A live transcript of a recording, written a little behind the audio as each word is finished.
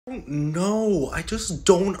No, I just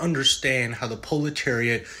don't understand how the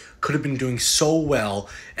proletariat could have been doing so well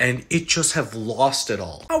and it just have lost it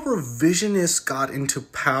all. How revisionists got into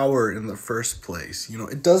power in the first place,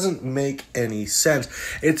 it doesn't make any sense.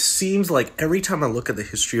 It seems like every time I look at the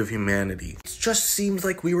history of humanity, it just seems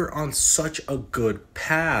like we were on such a good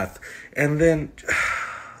path and then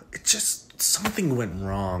something went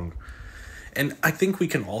wrong. And I think we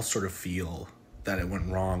can all sort of feel that it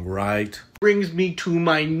went wrong, right? Brings me to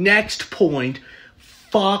my next point.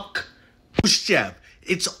 Fuck Khrushchev.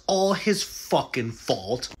 It's all his fucking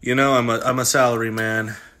fault. I'm a salary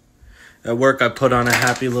man. At work, I put on a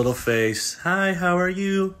happy little face. Hi, how are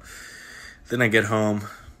you? Then I get home.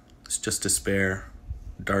 It's just despair,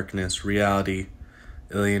 darkness, reality,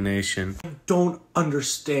 alienation. I don't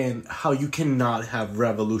understand how you cannot have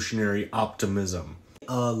revolutionary optimism.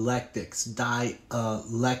 Dialectics.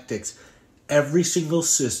 Every single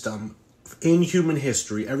system in human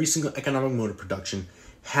history, every single economic mode of production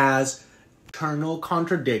has internal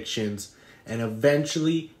contradictions, and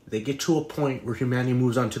eventually they get to a point where humanity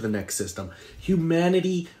moves on to the next system.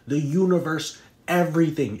 Humanity, the universe,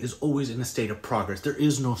 everything is always in a state of progress. There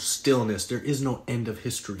is no stillness. There is no end of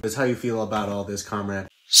history. That's how you feel about all this, comrade.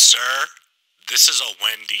 Sir, this is a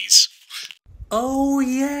Wendy's. Oh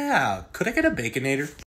yeah, could I get a Baconator?